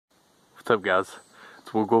What's up, guys?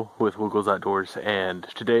 It's Woogle with Woogle's Outdoors, and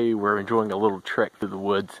today we're enjoying a little trek through the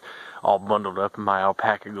woods, all bundled up in my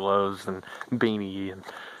alpaca gloves and beanie, and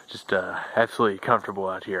just absolutely comfortable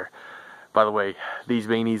out here. By the way, these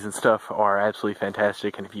beanies and stuff are absolutely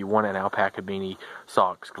fantastic, and if you want an alpaca beanie,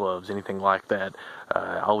 socks, gloves, anything like that,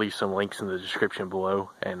 I'll leave some links in the description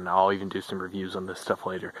below, and I'll even do some reviews on this stuff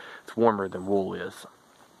later. It's warmer than wool is.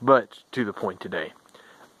 But to the point today.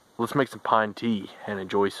 Let's make some pine tea and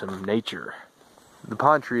enjoy some nature. The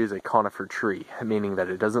pine tree is a conifer tree, meaning that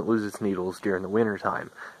it doesn't lose its needles during the winter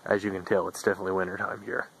time. As you can tell, it's definitely winter time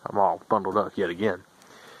here. I'm all bundled up yet again.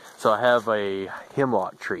 So I have a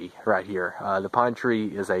hemlock tree right here. The pine tree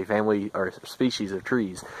is a family or species of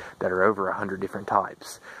trees that are over 100 different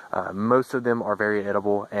types. Most of them are very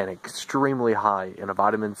edible and extremely high in a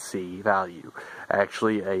vitamin C value.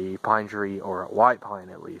 Actually, a pine tree, or a white pine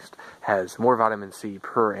at least, has more vitamin C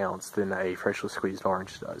per ounce than a freshly squeezed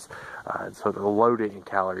orange does. So they're loaded in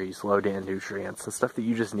calories, loaded in nutrients, and stuff that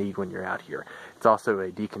you just need when you're out here. It's also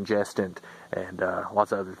a decongestant and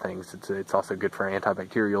lots of other things. It's also good for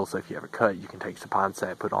antibacterial, so if you have a cut, you can take some pine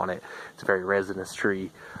sap, put on it. It's a very resinous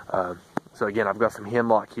tree. So again, I've got some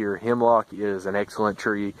hemlock here. Hemlock is an excellent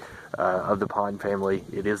tree of the pine family.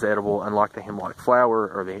 It is edible, unlike the hemlock flower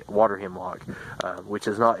or the water hemlock, which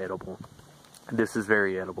is not edible. This is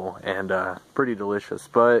very edible and pretty delicious,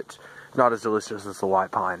 but not as delicious as the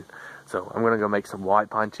white pine. So I'm going to go make some white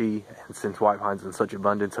pine tea, and since white pine's in such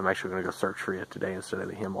abundance, I'm actually going to go search for it today instead of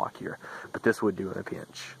the hemlock here. But this would do in a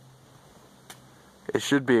pinch. It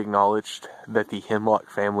should be acknowledged that the hemlock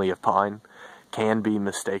family of pine can be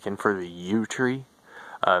mistaken for the yew tree,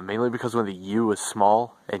 mainly because when the yew is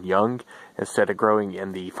small and young, instead of growing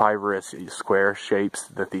in the fibrous square shapes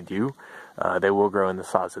that they do, they will grow in the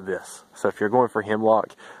size of this. So if you're going for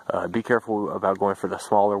hemlock, be careful about going for the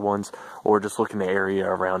smaller ones, or just look in the area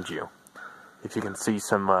around you. If you can see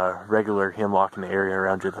some regular hemlock in the area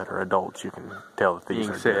around you that are adults, you can tell that these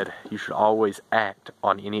are good. You should always act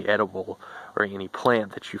on any edible or any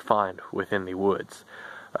plant that you find within the woods.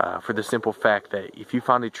 For the simple fact that if you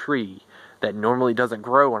find a tree that normally doesn't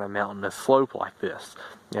grow on a mountainous slope like this,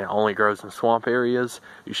 and it only grows in swamp areas,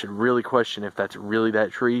 you should really question if that's really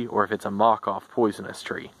that tree or if it's a mock-off poisonous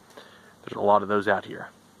tree. There's a lot of those out here,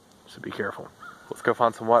 so be careful. Let's go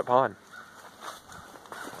find some white pine.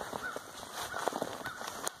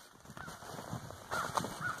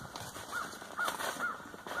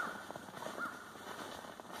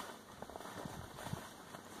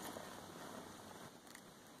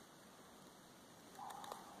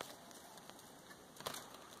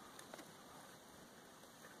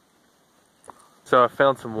 So I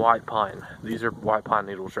found some white pine. These are white pine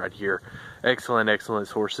needles right here. Excellent, excellent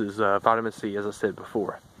sources of vitamin C, as I said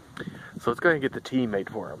before. So let's go ahead and get the tea made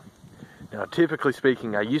for them. Now, typically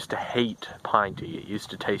speaking, I used to hate pine tea. It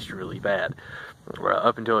used to taste really bad.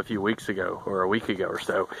 Up until a few weeks ago, or a week ago or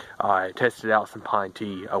so, I tested out some pine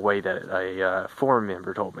tea, a way that a forum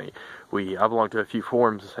member told me. I belong to a few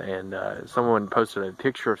forums, and someone posted a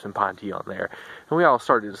picture of some pine tea on there, and we all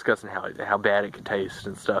started discussing how bad it could taste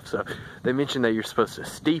and stuff. So they mentioned that you're supposed to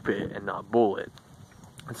steep it and not boil it.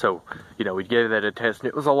 And so, we gave that a test, and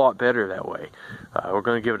it was a lot better that way. We're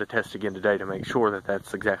going to give it a test again today to make sure that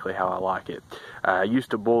that's exactly how I like it. I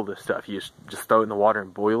used to boil this stuff. You just throw it in the water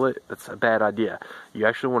and boil it. That's a bad idea. You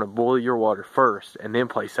actually want to boil your water first, and then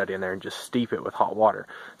place that in there and just steep it with hot water.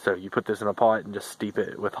 So you put this in a pot and just steep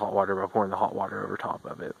it with hot water by pouring the hot water over top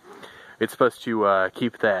of it. It's supposed to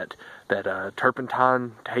keep that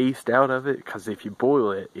turpentine taste out of it, because if you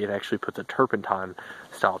boil it, it actually puts a turpentine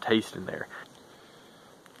style taste in there.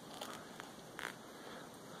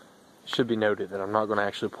 Should be noted that I'm not going to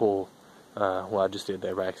actually pull, well, I just did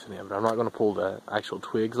that by accident, but I'm not going to pull the actual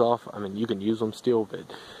twigs off. I mean, you can use them still, but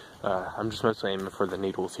I'm just mostly aiming for the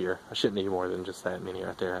needles here. I shouldn't need more than just that many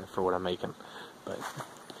right there for what I'm making, but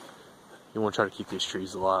you want to try to keep these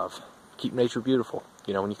trees alive. Keep nature beautiful.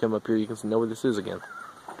 When you come up here, you can know where this is again.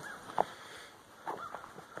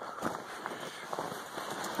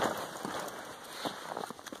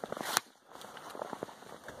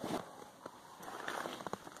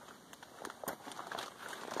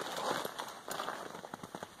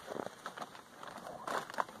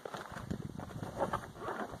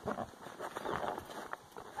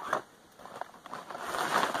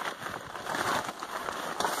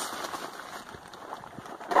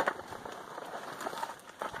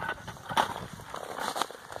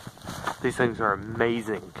 These things are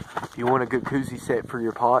amazing. If you want a good koozie set for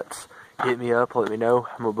your pots, hit me up, let me know.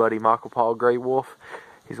 My buddy Michael Paul Grey Wolf.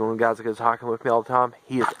 He's one of the guys that goes hiking with me all the time.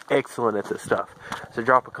 He is excellent at this stuff. So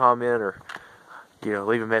drop a comment or you know,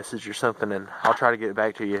 leave a message or something, and I'll try to get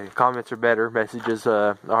back to you. Comments are better. Messages,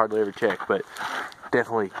 I hardly ever check, but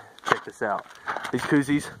definitely check this out. These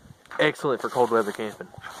koozies, excellent for cold weather camping.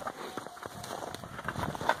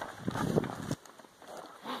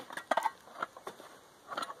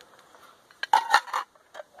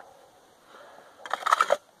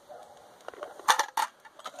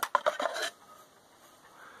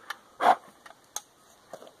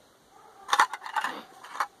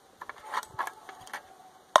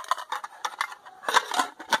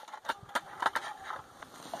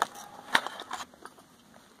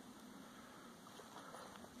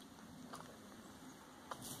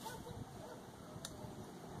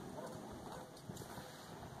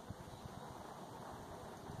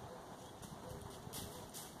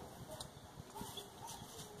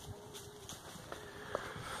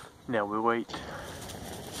 Now we wait.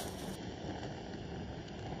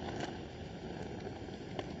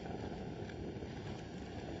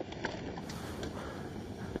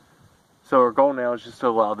 So our goal now is just to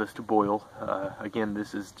allow this to boil. Again,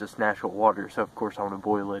 this is just natural water, so of course I want to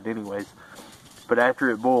boil it anyways. But after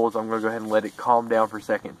it boils, I'm going to go ahead and let it calm down for a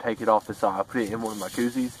second, take it off the side, put it in one of my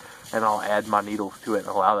koozies, and I'll add my needles to it and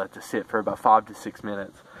allow that to sit for about 5 to 6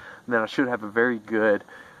 minutes. And then I should have a very good,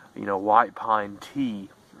 you know, white pine tea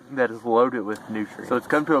that is loaded with nutrients. So it's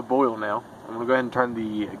come to a boil now. I'm going to go ahead and turn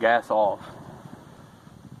the gas off.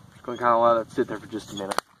 Just going to kind of allow that to sit there for just a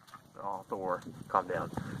minute. Oh, Thor, calm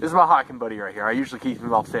down. This is my hiking buddy right here. I usually keep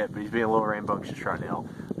him offset, but he's being a little rambunctious right now.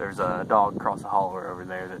 There's a dog across the holler over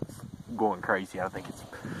there that's going crazy. I think it's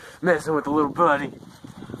messing with the little buddy.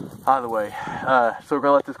 Either way, so we're going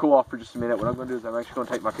to let this cool off for just a minute. What I'm going to do is I'm actually going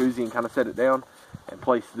to take my koozie and kind of set it down and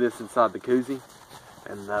place this inside the koozie.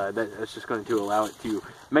 And that's just going to allow it to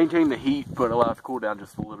maintain the heat, but allow it to cool down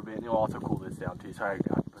just a little bit. And it'll also cool this down too, so I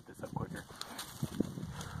can put this up quicker.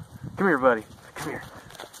 Come here, buddy. Come here.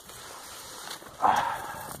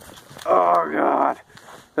 Oh, God.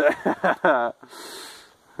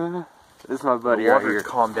 This is my buddy right here.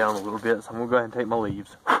 Calm down a little bit, so I'm going to go ahead and take my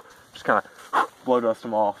leaves. Just kind of blow dust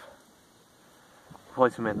them off.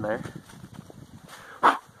 Place them in there.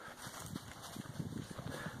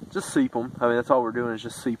 Just seep them. I mean, that's all we're doing is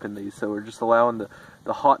just seeping these. So we're just allowing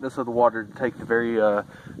the hotness of the water to take the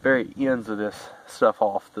very ends of this stuff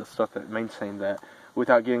off, the stuff that maintains that,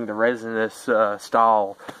 without getting the resinous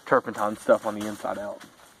style turpentine stuff on the inside out.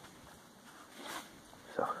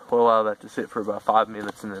 So we'll allow that to sit for about 5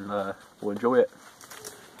 minutes, and then we'll enjoy it.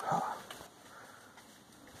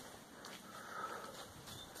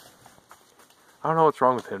 I don't know what's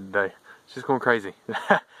wrong with him today. He's just going crazy.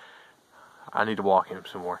 I need to walk him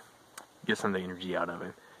some more. Get some of the energy out of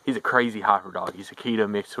him. He's a crazy hyper dog. He's a Akita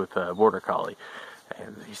mixed with a Border Collie.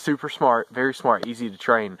 And he's super smart, very smart, easy to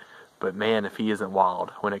train. But man, if he isn't wild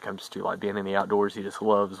when it comes to like being in the outdoors, he just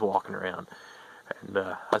loves walking around. And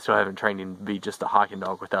I still haven't trained him to be just a hiking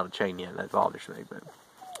dog without a chain yet. That bothers me. But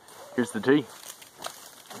here's the tea.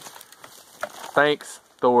 Thanks,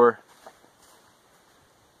 Thor.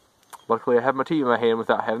 Luckily I have my tea in my hand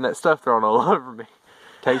without having that stuff thrown all over me.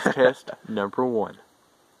 Taste test number 1.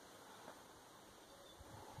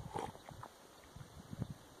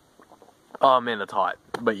 Oh man, it's hot.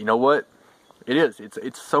 But you know what? It is.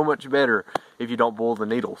 It's so much better if you don't boil the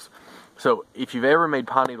needles. So if you've ever made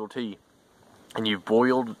pine needle tea and you've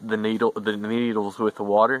boiled the needles with the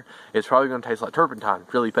water, it's probably going to taste like turpentine,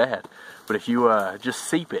 really bad. But if you just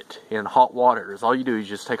seep it in hot water, all you do is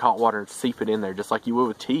just take hot water and seep it in there, just like you would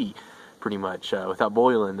with tea, pretty much, without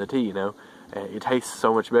boiling the tea, you know. It tastes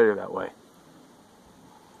so much better that way.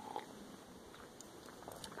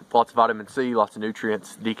 Lots of vitamin C, lots of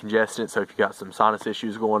nutrients, decongestant, so if you've got some sinus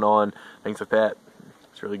issues going on, things like that,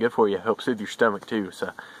 it's really good for you. It helps soothe your stomach too,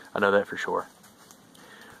 so I know that for sure.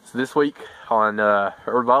 So this week on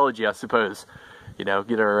herbology, I suppose, you know,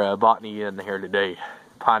 get our botany in here today.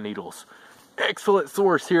 Pine needles. Excellent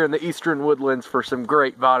source here in the eastern woodlands for some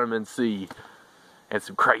great vitamin C and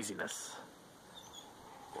some craziness.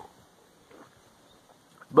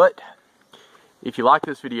 But if you like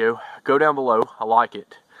this video, go down below, I like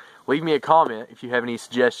it. Leave me a comment if you have any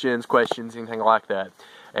suggestions, questions, anything like that.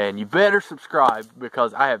 And you better subscribe,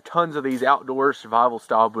 because I have tons of these outdoor survival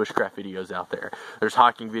style bushcraft videos out there. There's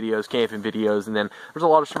hiking videos, camping videos, and then there's a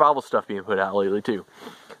lot of survival stuff being put out lately too.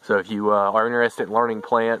 So if you are interested in learning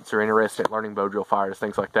plants or interested in learning bow drill fires,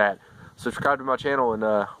 things like that, subscribe to my channel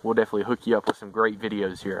and we'll definitely hook you up with some great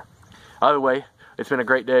videos here. Either way, it's been a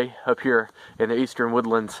great day up here in the eastern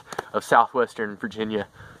woodlands of southwestern Virginia,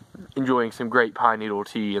 enjoying some great pine needle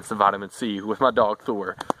tea and some vitamin C with my dog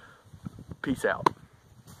Thor. Peace out.